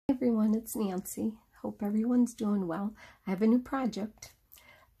Everyone, it's Nancy. Hope everyone's doing well. I have a new project.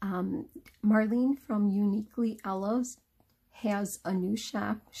 Marlene from UniquelyEllaDigitals has a new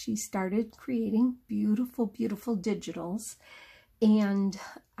shop. She started creating beautiful, beautiful digitals, and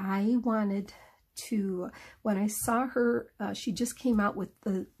I wanted to, when I saw her, she just came out with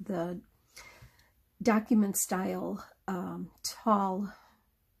the document style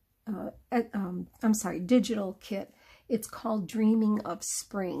digital kit. It's called Dreaming of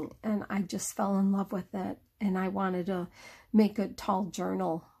Spring, and I just fell in love with it, and I wanted to make a tall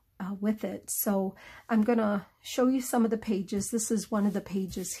journal with it. So I'm going to show you some of the pages. This is one of the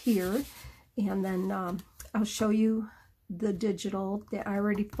pages here, and then I'll show you the digital. I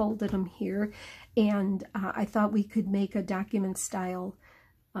already folded them here, and I thought we could make a document style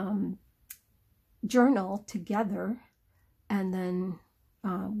journal together, and then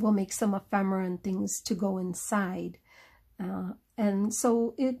we'll make some ephemera and things to go inside. And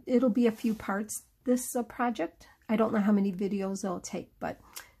so it'll be a few parts, this project. I don't know how many videos it'll take, but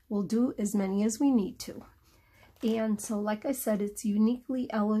we'll do as many as we need to. And so, like I said, it's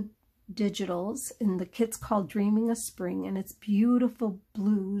UniquelyEllaDigitals, and the kit's called Dreaming of Spring, and it's beautiful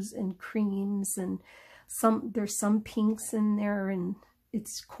blues and creams, and there's some pinks in there, and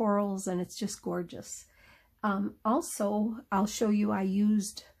it's corals, and it's just gorgeous. Also, I'll show you, I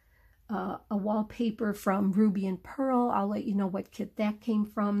used a wallpaper from Ruby&Pearl. I'll let you know what kit that came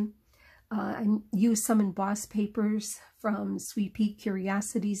from. I used some embossed papers from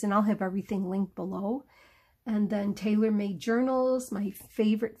SweetPeaCurriosities, and I'll have everything linked below. And then TaylorMadeJournals, my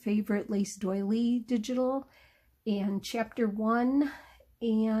favorite lace doily digital, and Chapter 1,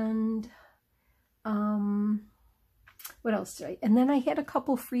 and what else did I? And then I had a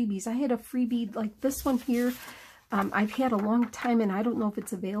couple freebies. I had a freebie like this one here. I've had a long time, and I don't know if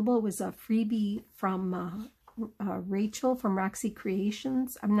it's available. It was a freebie from Rachel from Roxy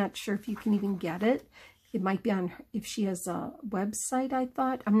Creations. I'm not sure if you can even get it. It might be on her, if she has a website, I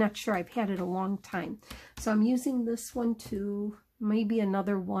thought. I'm not sure. I've had it a long time. So I'm using this one too. Maybe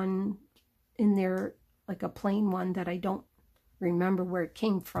another one in there, like a plain one that I don't remember where it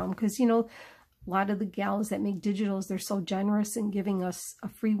came from. Because, you know, a lot of the gals that make digitals, they're so generous in giving us a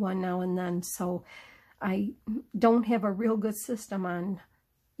free one now and then. So I don't have a real good system on,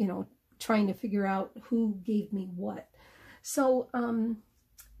 you know, trying to figure out who gave me what. So,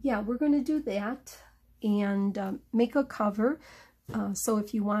 yeah, we're going to do that and make a cover. So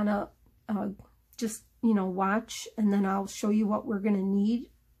if you want to just, you know, watch, and then I'll show you what we're going to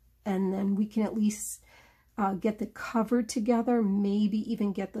need, and then we can at least get the cover together, maybe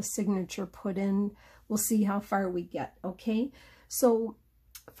even get the signature put in. We'll see how far we get, okay? So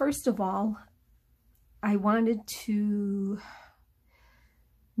first of all, I wanted to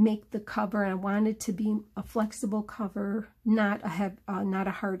make the cover, and I wanted to be a flexible cover, not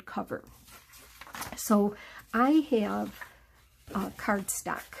a hard cover. So I have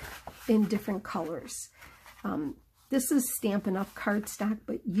cardstock in different colors. This is Stampin' Up! Cardstock,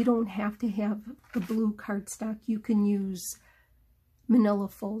 but you don't have to have the blue cardstock. You can use manila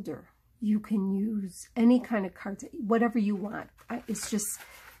folder. You can use any kind of cards, whatever you want. It's just,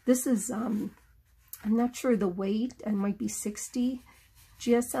 this is, I'm not sure the weight. It might be 60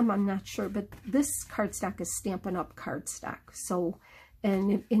 GSM. I'm not sure, but this cardstock is Stampin' Up! Cardstock. So,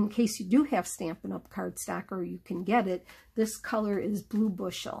 and in case you do have Stampin' Up! Cardstock, or you can get it, this color is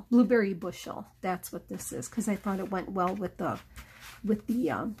blueberry bushel. That's what this is, because I thought it went well with the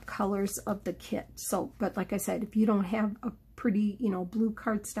colors of the kit. So, but like I said, if you don't have a pretty, you know, blue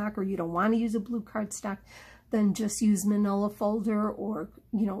cardstock, or you don't want to use a blue cardstock, then just use manila folder, or,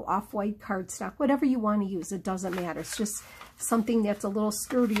 you know, off-white cardstock, whatever you want to use. It doesn't matter. It's just something that's a little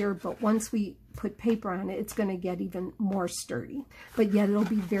sturdier, but once we put paper on it, it's going to get even more sturdy. But yet it'll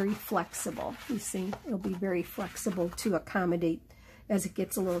be very flexible. You see, it'll be very flexible to accommodate as it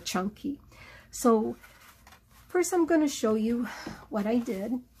gets a little chunky. So first I'm going to show you what I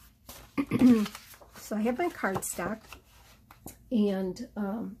did. So I have my cardstock, and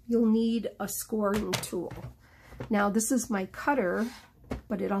you'll need a scoring tool. Now this is my cutter,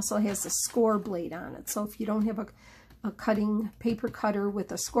 but it also has a score blade on it. So if you don't have a paper cutter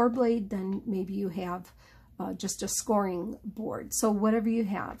with a score blade, then maybe you have just a scoring board. So whatever you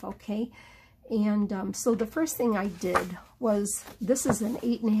have, okay? And so the first thing I did was, this is an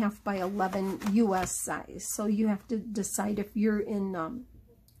 8.5 by 11 US size. So you have to decide, if you're in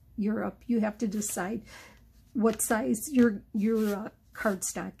Europe, you have to decide what size your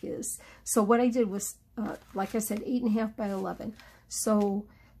cardstock is. So what I did was, like I said, 8.5 by 11. So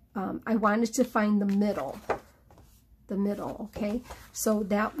I wanted to find the middle, okay? So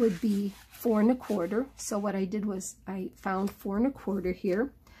that would be 4 1/4. So what I did was I found 4 1/4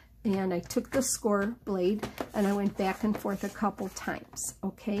 here, and I took the score blade and I went back and forth a couple times,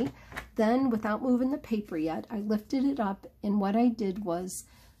 okay? Then, without moving the paper yet, I lifted it up, and what I did was,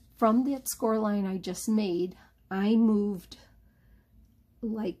 from that score line I just made, I moved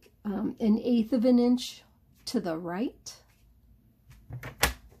like 1/8 of an inch to the right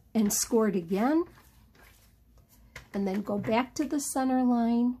and scored again, and then go back to the center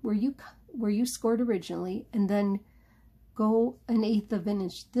line where you scored originally, and then go 1/8 of an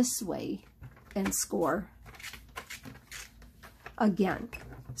inch this way and score again.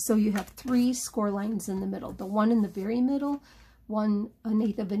 So you have 3 score lines in the middle. The one in the very middle, one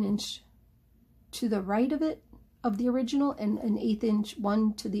 1/8 of an inch to the right of it, of the original, and 1/8 inch,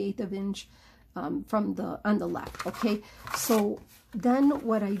 one to the 1/8 of an inch on the left. Okay, so then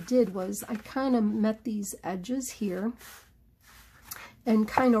what I did was I kind of met these edges here and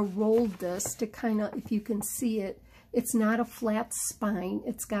kind of rolled this to kind of, if you can see it, it's not a flat spine,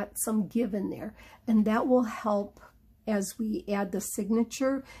 it's got some give in there, and that will help as we add the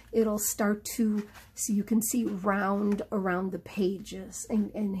signature. It'll start to, so you can see, round around the pages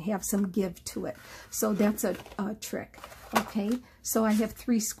and have some give to it. So that's a trick. Okay, so I have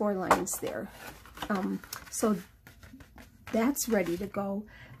 3 score lines there. So that's ready to go.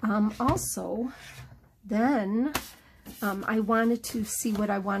 Also, then I wanted to see what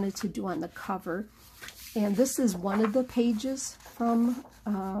I wanted to do on the cover. And this is one of the pages from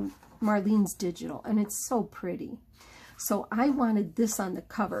Marlene's Digital, and it's so pretty. So I wanted this on the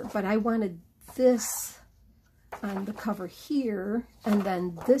cover, but I wanted this on the cover here, and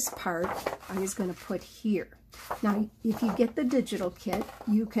then this part I was going to put here. Now, if you get the digital kit,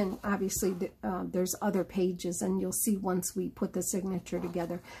 you can, obviously, there's other pages, and you'll see once we put the signature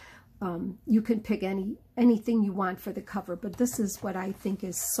together, you can pick anything you want for the cover, but this is what I think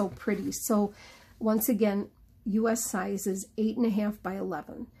is so pretty. So, once again, US size is 8.5 by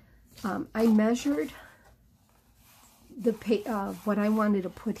 11. I measured the what I wanted to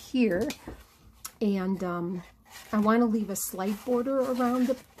put here, and I want to leave a slight border around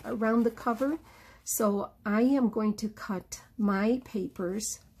the cover. So I am going to cut my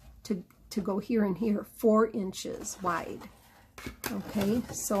papers to go here and here 4 inches wide. Okay,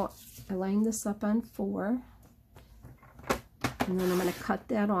 so I line this up on 4, and then I'm going to cut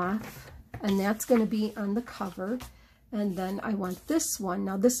that off, and that's going to be on the cover. And then I want this one.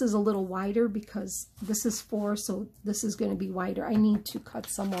 Now this is a little wider because this is 4, so this is going to be wider. I need to cut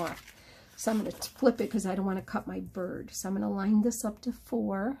some off. So I'm going to flip it because I don't want to cut my bird. So I'm going to line this up to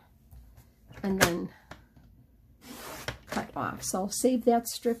 4 and then cut off. So I'll save that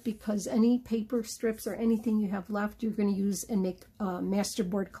strip because any paper strips or anything you have left, you're going to use and make a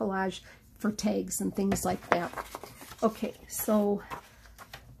masterboard collage for tags and things like that. Okay, so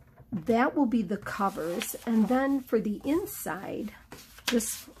that will be the covers. And then for the inside,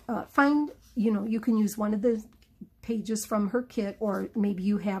 this you can use one of the pages from her kit, or maybe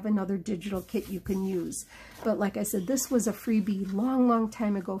you have another digital kit you can use. But like I said, this was a freebie long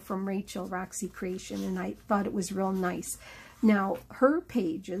time ago from Rachel, Roxy Creation, and I thought it was real nice. Now her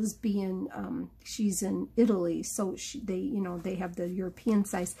pages, being she's in Italy, so they have the European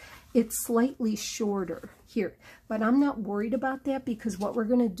size. It's slightly shorter here, but I'm not worried about that because what we're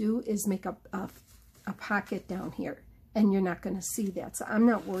going to do is make a pocket down here, and you're not going to see that, so I'm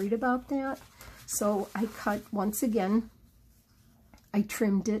not worried about that. So I cut, once again, I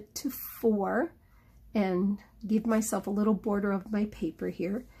trimmed it to 4 and give myself a little border of my paper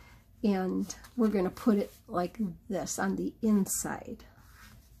here. And we're going to put it like this on the inside.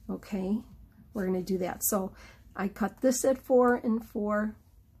 Okay, we're going to do that. So I cut this at 4 and 4,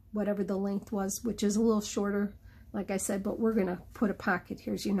 whatever the length was, which is a little shorter, like I said, but we're going to put a pocket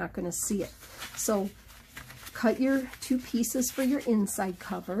here so you're not going to see it. So cut your 2 pieces for your inside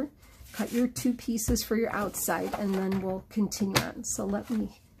cover. Cut your 2 pieces for your outside, and then we'll continue on. So let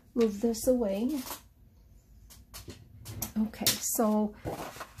me move this away. Okay, so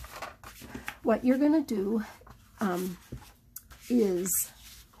what you're going to do is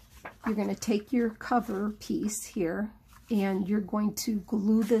you're going to take your cover piece here, and you're going to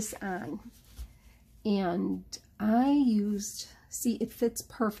glue this on. And I used, see, it fits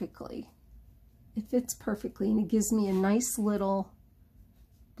perfectly. It fits perfectly, and it gives me a nice little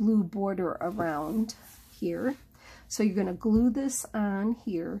blue border around here. So you're going to glue this on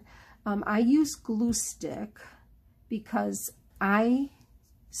here. I use glue stick because I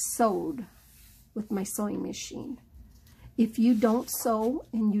sewed with my sewing machine. If you don't sew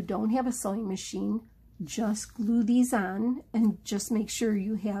and you don't have a sewing machine, just glue these on and just make sure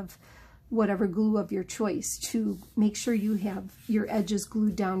you have whatever glue of your choice to make sure you have your edges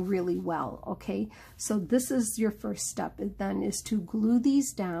glued down really well, okay? So this is your first step, then, is to glue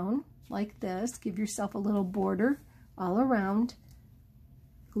these down like this. Give yourself a little border all around.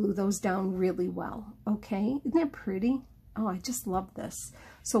 Glue those down really well, okay? Isn't that pretty? Oh, I just love this.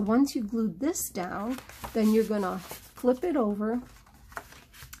 So once you glue this down, then you're gonna flip it over,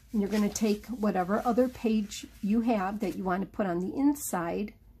 and you're gonna take whatever other page you have that you want to put on the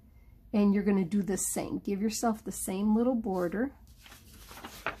inside, and you're gonna do the same. Give yourself the same little border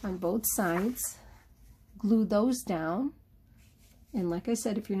on both sides. Glue those down. And like I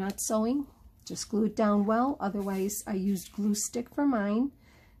said, if you're not sewing, just glue it down well. Otherwise, I used glue stick for mine.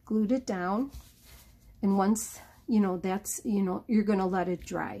 Glued it down. And once, that's, you're going to let it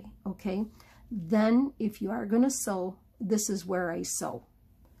dry, okay? Then, if you are going to sew, this is where I sew.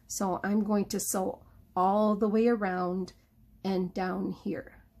 So I'm going to sew all the way around and down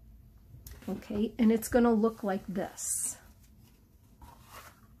here. Okay, and it's going to look like this.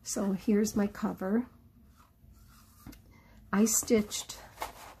 So here's my cover. I stitched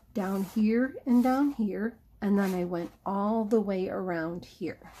down here, and then I went all the way around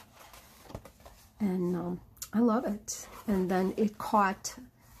here. And I love it. And then it caught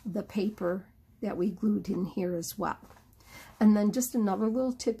the paper that we glued in here as well. And then just another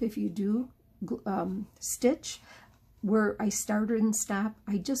little tip, if you do stitch, where I started and stopped,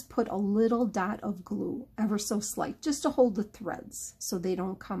 I just put a little dot of glue, ever so slight, just to hold the threads so they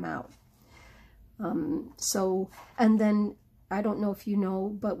don't come out. And then, I don't know if you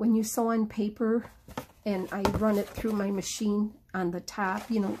know, but when you sew on paper and I run it through my machine on the top,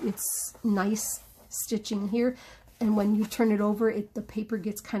 it's nice stitching here. And when you turn it over, the paper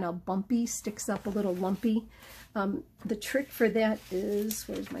gets kind of bumpy, sticks up a little lumpy. The trick for that is,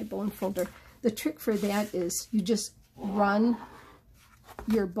 where's my bone folder? The trick for that is you just run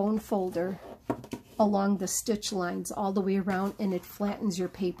your bone folder along the stitch lines all the way around, and it flattens your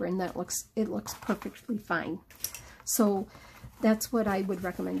paper, and it looks perfectly fine. So that's what I would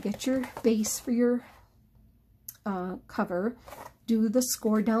recommend. Get your base for your cover, do the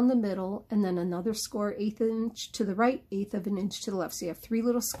score down the middle, and then another score 1/8 inch to the right, 1/8 of an inch to the left. So you have 3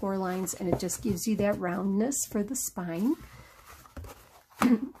 little score lines, and it just gives you that roundness for the spine.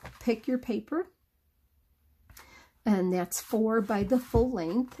 Pick your paper, and that's 4 by the full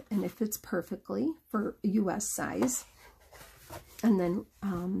length, and it fits perfectly for US size. And then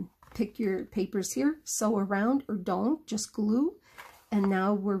pick your papers here, sew around or don't, just glue. And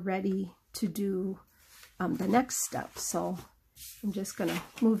now we're ready to do the next step. So I'm just going to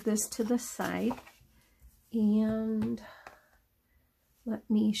move this to the side, and let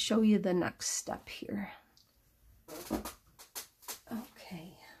me show you the next step here.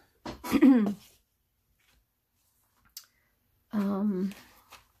 Okay.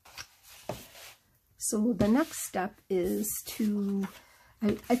 So the next step is to,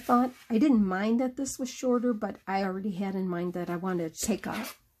 I thought, I didn't mind that this was shorter, but I already had in mind that I wanted to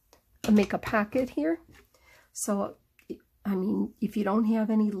make a pocket here. So, I mean, if you don't have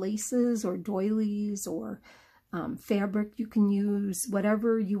any laces or doilies or fabric, you can use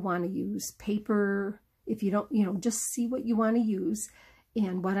whatever you want to use. Paper, if you don't, just see what you want to use.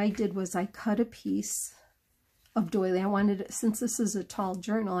 And what I did was I cut a piece of doily. I wanted, since this is a tall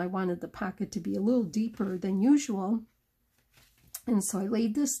journal, I wanted the pocket to be a little deeper than usual. And so I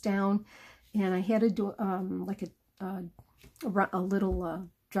laid this down, and I had like a little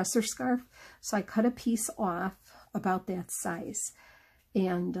dresser scarf. So I cut a piece off about that size,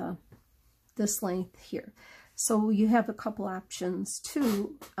 and this length here. So you have a couple options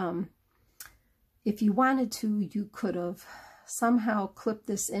too. If you wanted to, you could have somehow clipped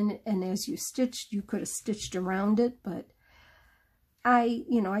this in, and as you stitched, you could have stitched around it, but I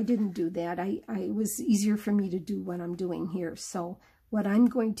didn't do that. It was easier for me to do what I'm doing here. So what I'm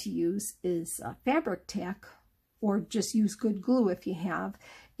going to use is fabric tack, or just use good glue if you have.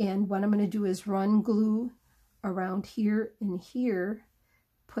 And what I'm going to do is run glue around here and here,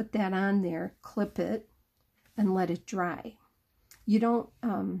 put that on there, clip it, and let it dry. You don't,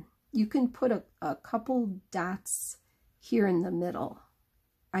 you can put a couple dots here in the middle.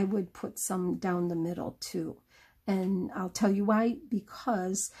 I would put some down the middle too. And I'll tell you why,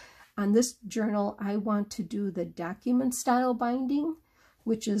 because on this journal, I want to do the document style binding,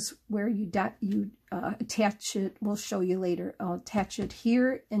 which is where you attach it. We'll show you later. I'll attach it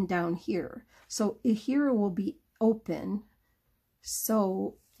here and down here. So here will be open.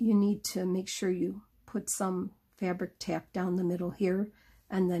 So you need to make sure you put some fabric tack down the middle here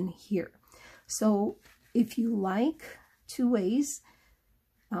and then here. So if you like, 2 ways.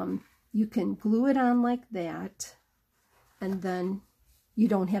 You can glue it on like that, and then you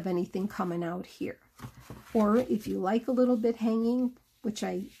don't have anything coming out here. Or if you like a little bit hanging, which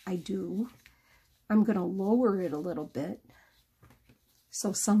I do, I'm going to lower it a little bit.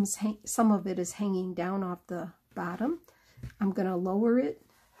 So some of it is hanging down off the bottom. I'm going to lower it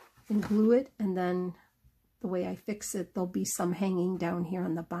and glue it, and then the way I fix it, there'll be some hanging down here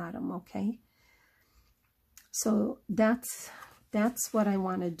on the bottom, okay? So that's what I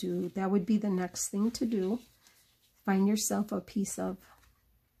want to do. That would be the next thing to do. Find yourself a piece of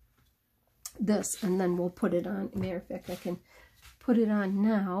this, and then we'll put it on. Matter of fact, I can put it on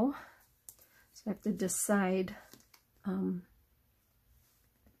now. So I have to decide.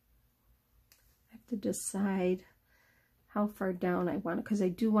 How far down I want it, because I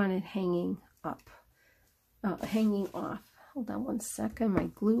do want it hanging up, hanging off. Hold on one second. My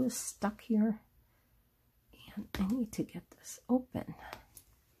glue is stuck here, and I need to get this open.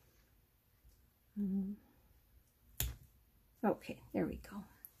 Okay, there we go.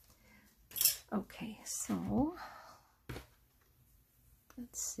 Okay, so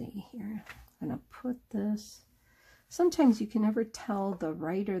let's see here. I'm going to put this. Sometimes you can never tell the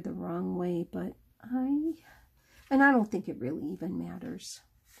right or the wrong way, but I don't think it really even matters.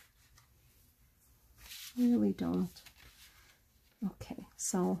 I really don't. Okay,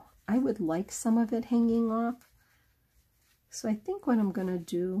 so I would like some of it hanging off. So I think what I'm going to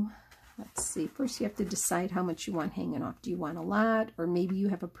do, let's see, first you have to decide how much you want hanging off. Do you want a lot, or maybe you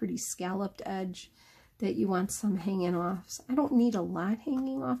have a pretty scalloped edge that you want some hanging off? So I don't need a lot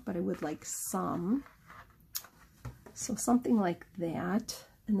hanging off, but I would like some. So something like that.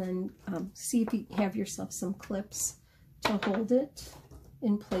 And then see if you have yourself some clips to hold it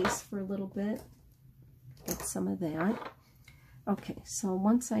in place for a little bit. Get some of that. Okay, so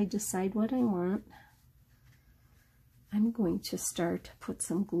once I decide what I want, I'm going to start to put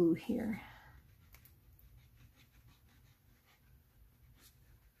some glue here.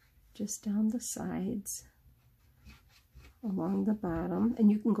 Just down the sides, along the bottom,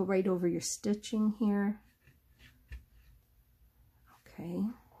 and you can go right over your stitching here. Okay.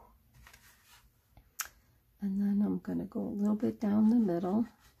 And then I'm going to go a little bit down the middle.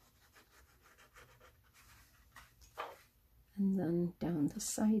 And then down the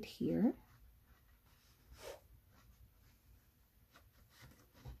side here.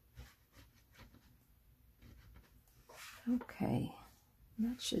 Okay,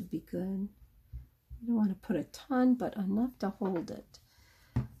 that should be good. You don't want to put a ton, but enough to hold it.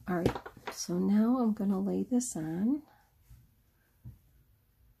 All right, so now I'm going to lay this on.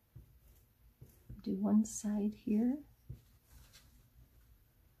 Do one side here.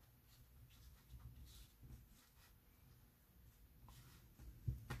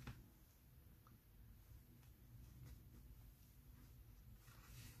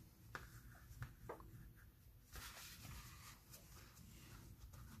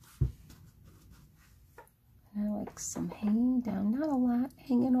 And I like some hanging down, not a lot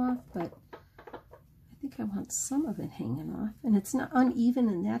hanging off, but I think I want some of it hanging off. And it's not uneven,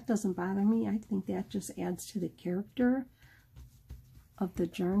 and that doesn't bother me. I think that just adds to the character of the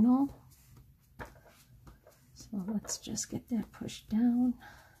journal. So let's just get that pushed down.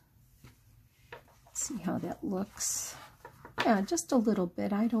 See how that looks. Yeah, just a little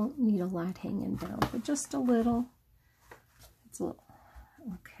bit. I don't need a lot hanging down, but just a little. It's a little.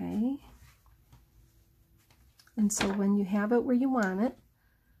 Okay. And so when you have it where you want it,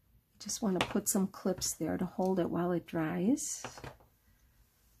 you just want to put some clips there to hold it while it dries.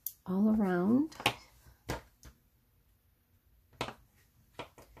 All around.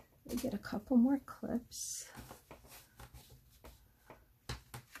 We get a couple more clips.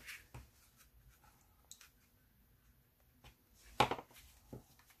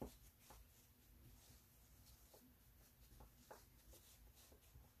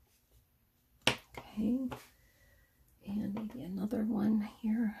 Okay, and maybe another one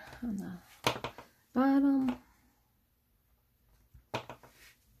here on the bottom.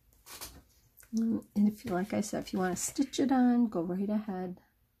 And if you, like I said, if you want to stitch it on, go right ahead.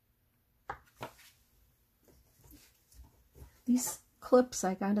 These clips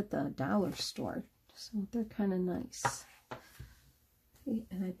I got at the dollar store, so they're kind of nice.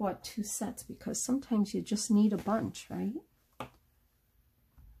 And I bought 2 sets because sometimes you just need a bunch, right?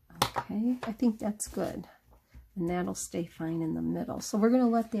 Okay, I think that's good. And that'll stay fine in the middle. So we're going to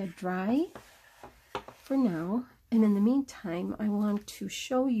let that dry for now. And in the meantime, I want to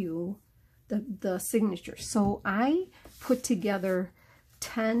show you the signature. So I put together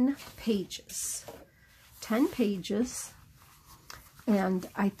 10 pages. 10 pages. And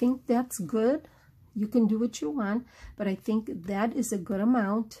I think that's good. You can do what you want, but I think that is a good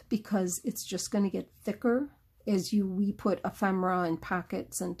amount because it's just going to get thicker as we put ephemera and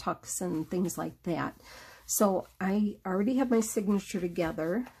pockets and tucks and things like that. So I already have my signature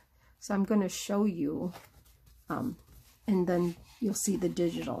together. So I'm going to show you, and then you'll see the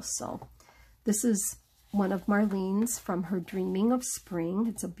digital. So this is one of Marlene's from her Dreaming of Spring.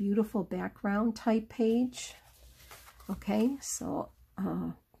 It's a beautiful background type page. Okay, so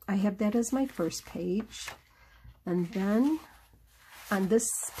I have that as my first page. And then on this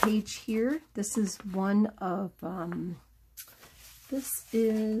page here, this is one of, this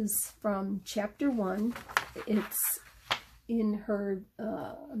is from Chapter 1. It's in her,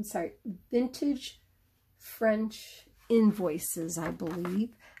 Vintage French Invoices, I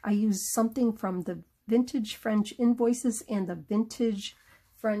believe. I used something from the Vintage French Invoices and the Vintage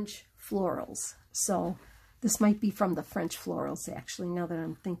French Florals. So this might be from the French Florals, actually, now that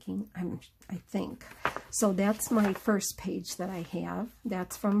I'm thinking, I think. So that's my first page that I have.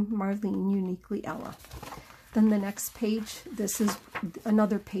 That's from Marlene, Uniquely Ella. Then the next page, this is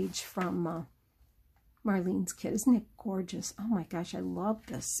another page from Marlene's kit. Isn't it gorgeous? Oh my gosh, I love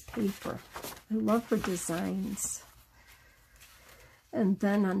this paper. I love her designs. And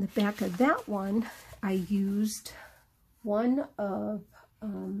then on the back of that one, I used one of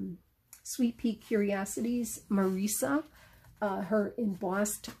SweetPeaCurriosities, Marisa, her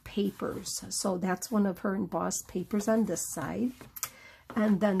embossed papers. So that's one of her embossed papers on this side.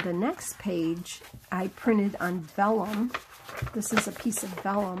 And then the next page, I printed on vellum. This is a piece of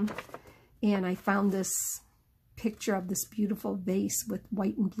vellum. And I found this picture of this beautiful vase with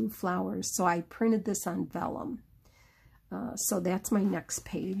white and blue flowers. So I printed this on vellum. So that's my next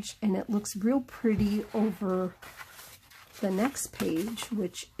page. And it looks real pretty over the next page,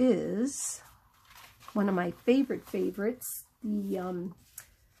 which is one of my favorites, the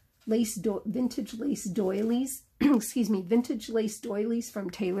vintage lace doilies, excuse me, vintage lace doilies from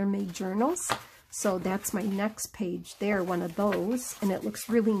TaylorMadeJournals. So that's my next page there, one of those, and it looks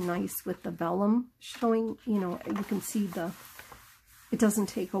really nice with the vellum showing, you know, you can see it doesn't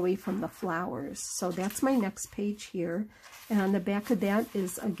take away from the flowers. So that's my next page here. And on the back of that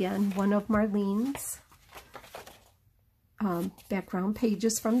is, again, one of Marlene's background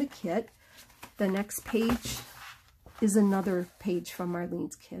pages from the kit. The next page is another page from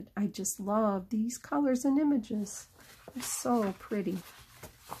Marlene's kit. I just love these colors and images. They're so pretty.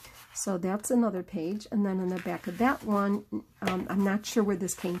 So that's another page. And then on the back of that one, I'm not sure where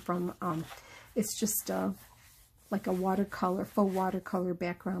this came from. It's just like a watercolor, faux watercolor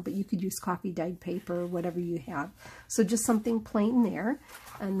background, but you could use coffee dyed paper or whatever you have. So just something plain there.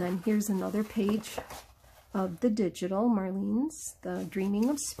 And then here's another page of the digital, Marlene's, the Dreaming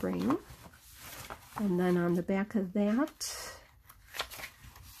of Spring. And then on the back of that,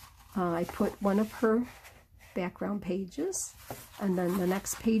 I put one of her background pages. And then the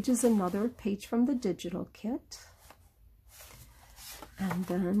next page is another page from the digital kit. And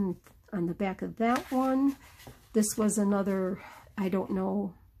then on the back of that one, this was another, I don't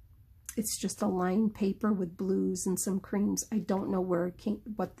know, it's just a lined paper with blues and some creams. I don't know where it came,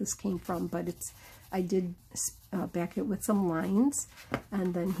 what this came from, but I did back it with some lines.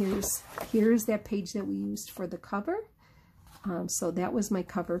 And then here's that page that we used for the cover. So that was my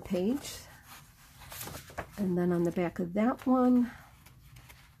cover page. And then on the back of that one,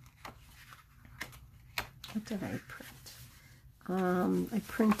 what did I print? I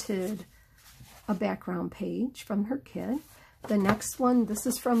printed a background page from her kit. The next one, this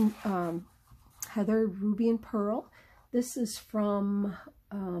is from Heather, Ruby and Pearl. This is from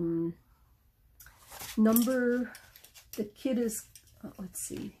the kit is, let's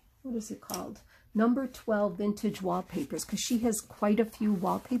see, what is it called? Number 12 Vintage Wallpapers, because she has quite a few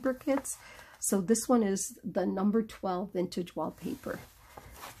wallpaper kits. So this one is the number 12 Vintage Wallpaper.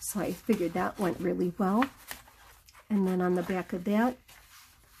 So I figured that went really well. And then on the back of that,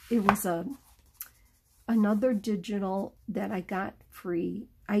 it was another digital that I got free.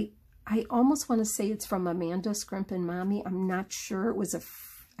 I almost want to say it's from Amanda Scrimp and Mommy. I'm not sure. It was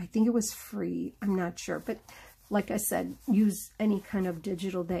I think it was free. I'm not sure. But like I said, use any kind of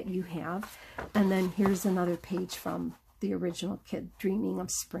digital that you have. And then here's another page from the original kit, Dreaming of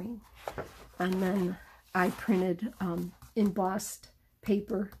Spring. And then I printed embossed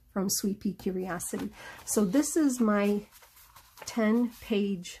paper from SweetPeaCurriosity. So this is my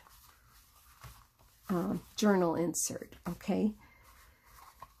 10-page journal insert, okay?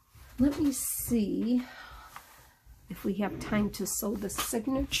 Let me see if we have time to sew the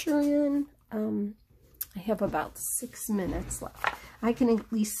signature in. I have about 6 minutes left. I can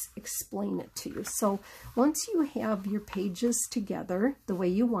at least explain it to you. So once you have your pages together the way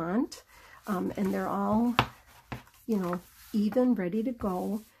you want, and they're all, you know, even, ready to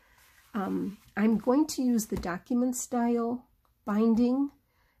go, I'm going to use the document style binding,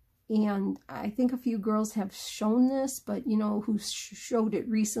 and I think a few girls have shown this, but you know who showed it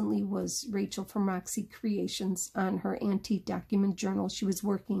recently was Rachel from Roxy Creations on her antique document journal she was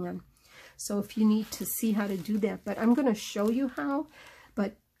working on. So if you need to see how to do that, but I'm going to show you how,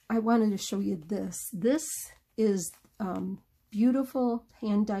 but I wanted to show you this. This is beautiful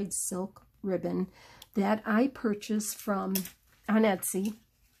hand-dyed silk ribbon that I purchased from on Etsy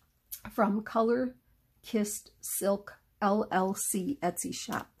from ColorKissedSilkLLC Etsy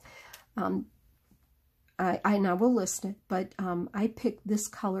shop. I now will list it, but I picked this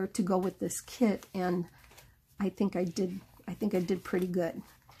color to go with this kit, and I think I did pretty good.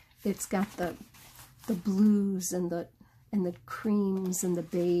 It's got the blues and the creams and the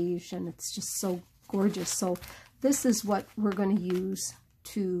beige, and it's just so gorgeous. So this is what we're going to use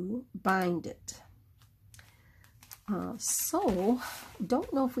to bind it. So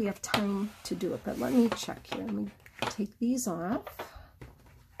don't know if we have time to do it, but let me check here. Let me take these off.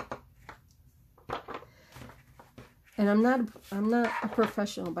 And I'm not a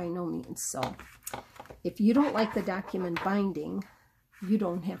professional by no means, so if you don't like the document binding, you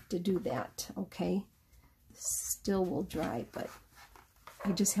don't have to do that, okay? Still will dry, but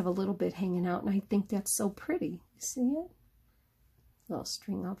I just have a little bit hanging out, and I think that's so pretty. You see it? Little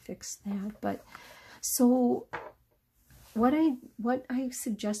string, I'll fix that. But so what I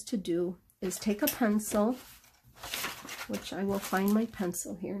suggest to do is take a pencil, which I will find my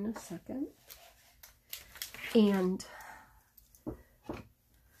pencil here in a second, and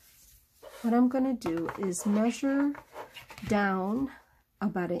what I'm going to do is measure down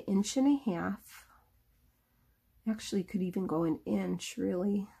about 1.5 inches. Actually, could even go 1 inch,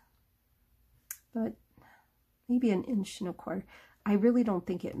 really, but maybe 1.25 inches. I really don't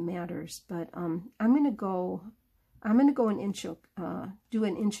think it matters, but I'm gonna go 1 inch, do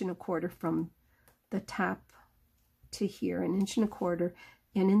 1.25 inches from the top to here, 1.25 inches,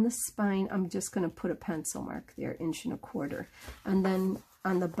 and in the spine, I'm just gonna put a pencil mark there, 1.25 inches, and then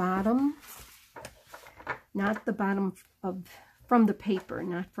on the bottom, not the bottom from the paper,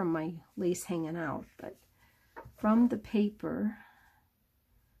 not from my lace hanging out, but from the paper,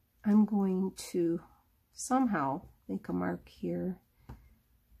 I'm going to somehow make a mark here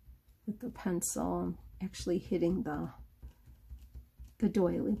with the pencil. I'm actually hitting the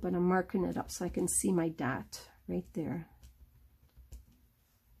doily, but I'm marking it up so I can see my dot right there.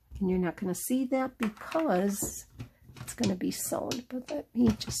 And you're not going to see that because it's going to be sewn, but let me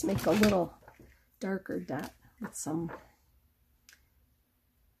just make a little darker dot with some.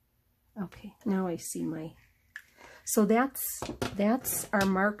 Okay, now I see my. So that's our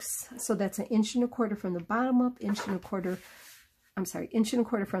marks. So that's 1.25 inches from the bottom up, 1.25 inches. I'm sorry,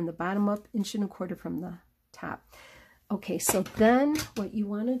 1.25 inches from the bottom up, 1.25 inches from the top. Okay, so then what you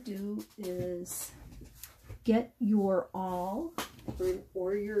want to do is get your awl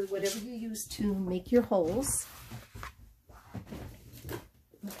or your whatever you use to make your holes.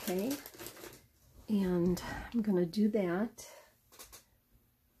 Okay, and I'm going to do that.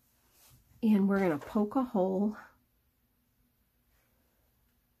 And we're going to poke a hole.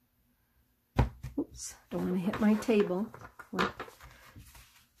 Oops, don't want to hit my table.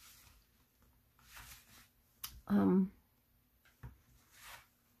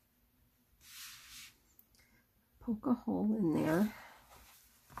 Poke a hole in there.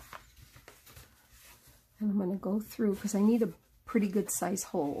 And I'm going to go through because I need a pretty good size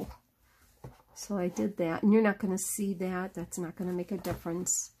hole. So I did that. And you're not going to see that. That's not going to make a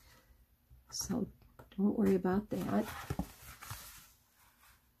difference. So don't worry about that.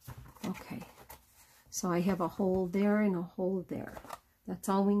 Okay. So I have a hole there and a hole there. That's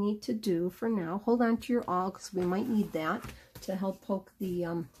all we need to do for now. Hold on to your awl because we might need that to help poke the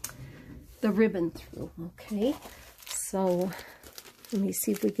ribbon through. Okay. So let me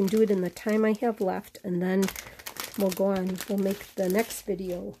see if we can do it in the time I have left, and then we'll go on. We'll make the next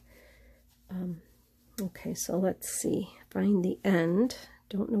video. Okay. So let's see. Find the end.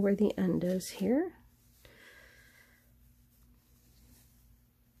 Don't know where the end is here.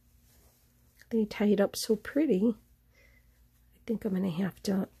 They tie it up so pretty. I think I'm going to have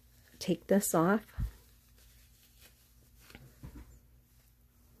to take this off.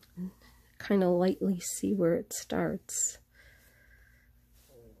 Kind of lightly see where it starts.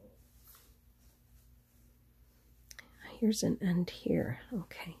 Here's an end here.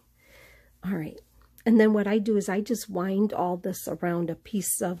 Okay. All right. And then what I do is I just wind all this around a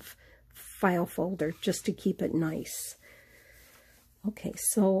piece of file folder just to keep it nice. Okay,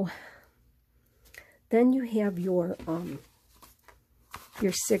 so then you have your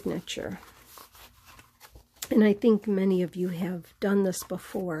signature. And I think many of you have done this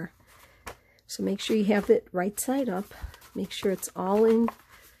before. So make sure you have it right side up. Make sure it's all in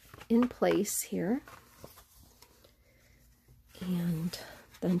place here. And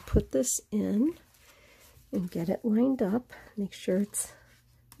then put this in and get it lined up. Make sure it's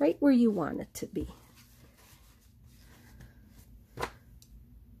right where you want it to be.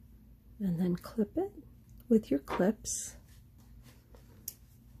 And then clip it with your clips.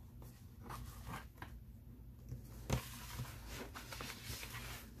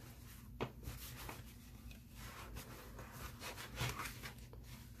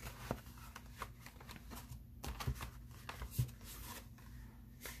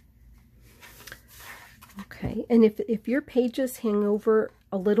 Okay, and if your pages hang over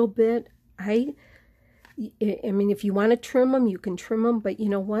a little bit, I mean, if you want to trim them, you can trim them, but you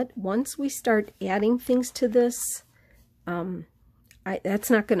know what? Once we start adding things to this, that's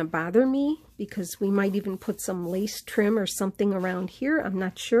not going to bother me, because we might even put some lace trim or something around here. I'm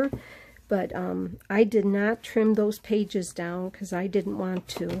not sure, but I did not trim those pages down because I didn't want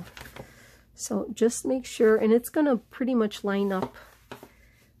to. So just make sure, and it's going to pretty much line up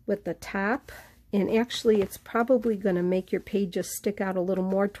with the top. And actually, it's probably going to make your pages stick out a little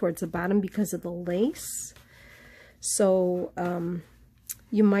more towards the bottom because of the lace. So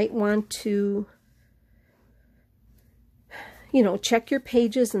you might want to, you know, check your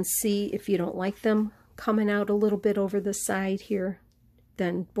pages and see if you don't like them coming out a little bit over the side here.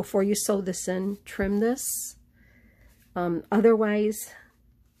 Then before you sew this in, trim this. Otherwise,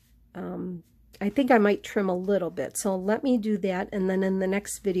 I think I might trim a little bit. So let me do that, and then in the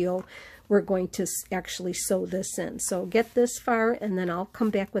next video, we're going to actually sew this in. So get this far, and then I'll come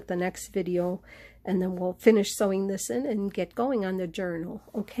back with the next video, and then we'll finish sewing this in and get going on the journal,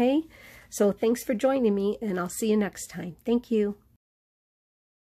 okay? So thanks for joining me, and I'll see you next time. Thank you.